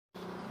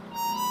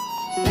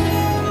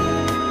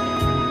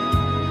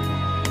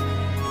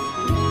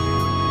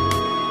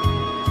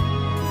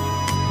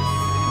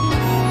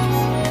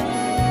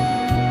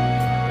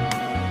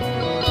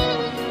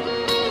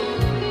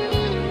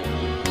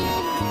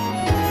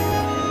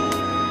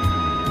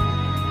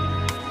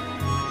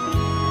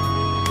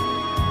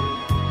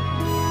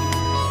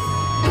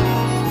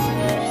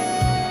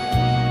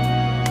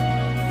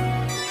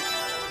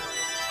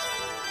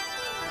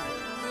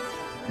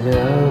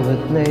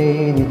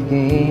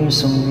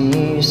dreams on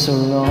me so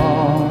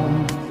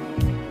long,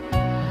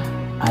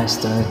 I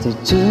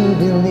started to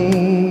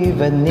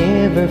believe I'd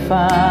never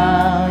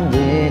find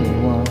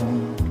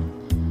anyone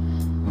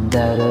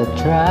that would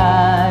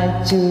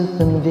try to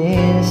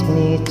convince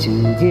me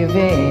to give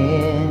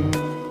in.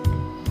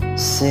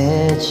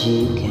 Said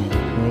you can't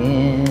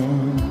win.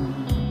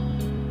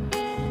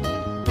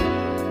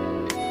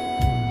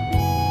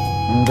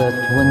 But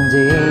one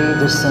day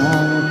the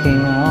sun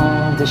came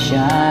on to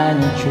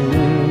shining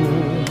through.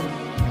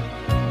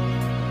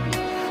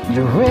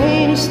 The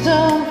rain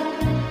stopped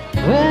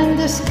when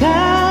the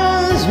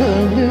skies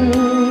were blue.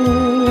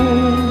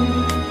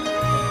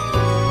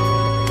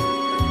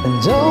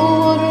 And oh,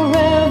 what a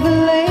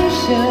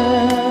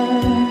revelation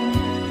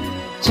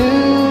to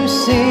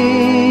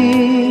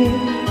see.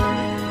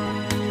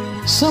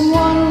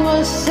 Someone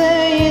was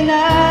saying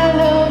I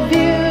love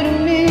you to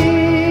me.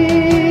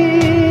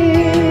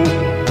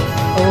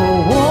 Oh,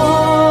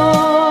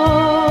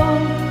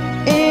 one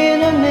in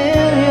a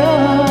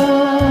million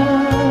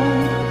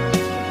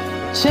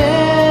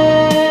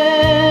chance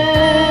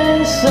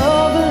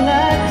of a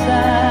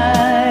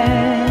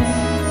lifetime.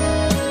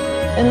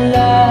 And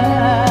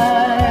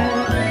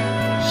life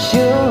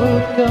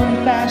showed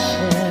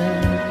compassion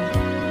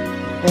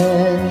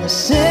and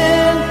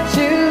sent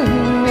to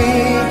me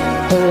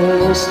a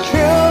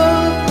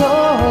stroke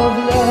of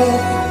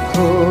love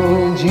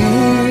called you.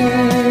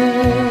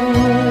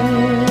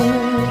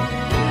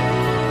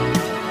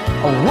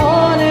 A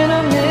one in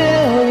a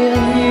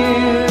million you.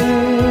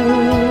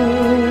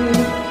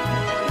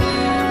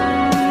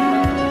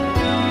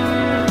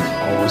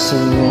 I was a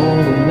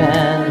lonely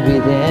man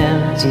with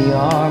empty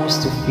arms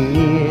to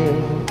fill.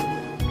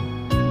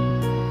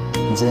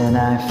 Then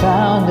I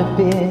found a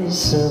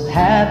piece of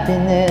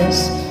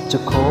happiness to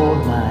call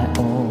my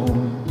own.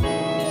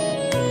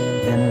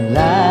 And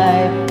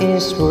life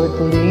is worth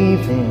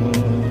living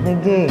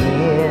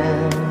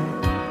again.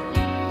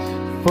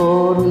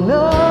 For to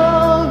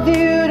love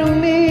you to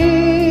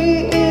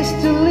me is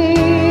to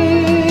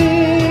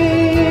live.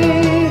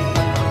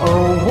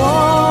 Oh,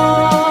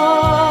 one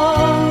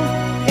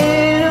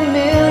in a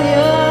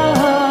million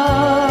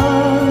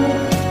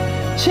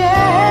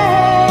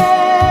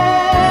chance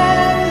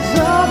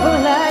of a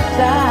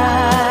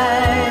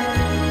lifetime.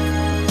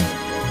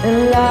 And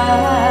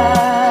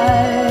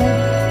life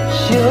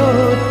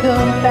showed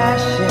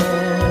compassion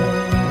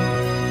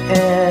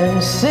and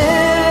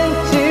sent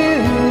to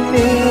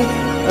me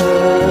a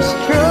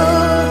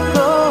stroke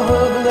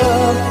of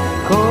love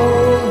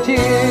called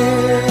you.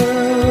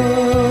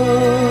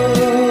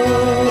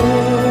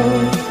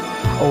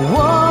 A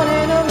one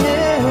in a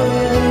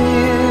million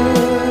you.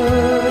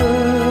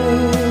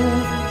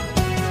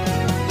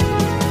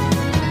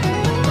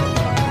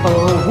 A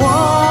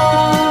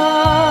one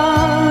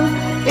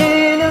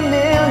in a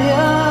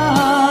million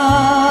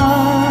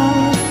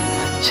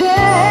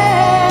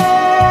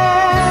chance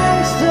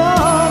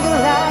of a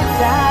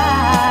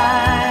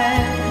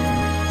lifetime.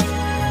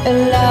 And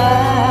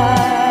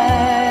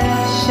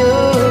life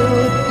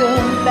showed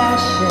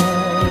compassion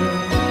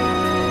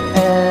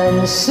and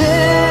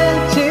said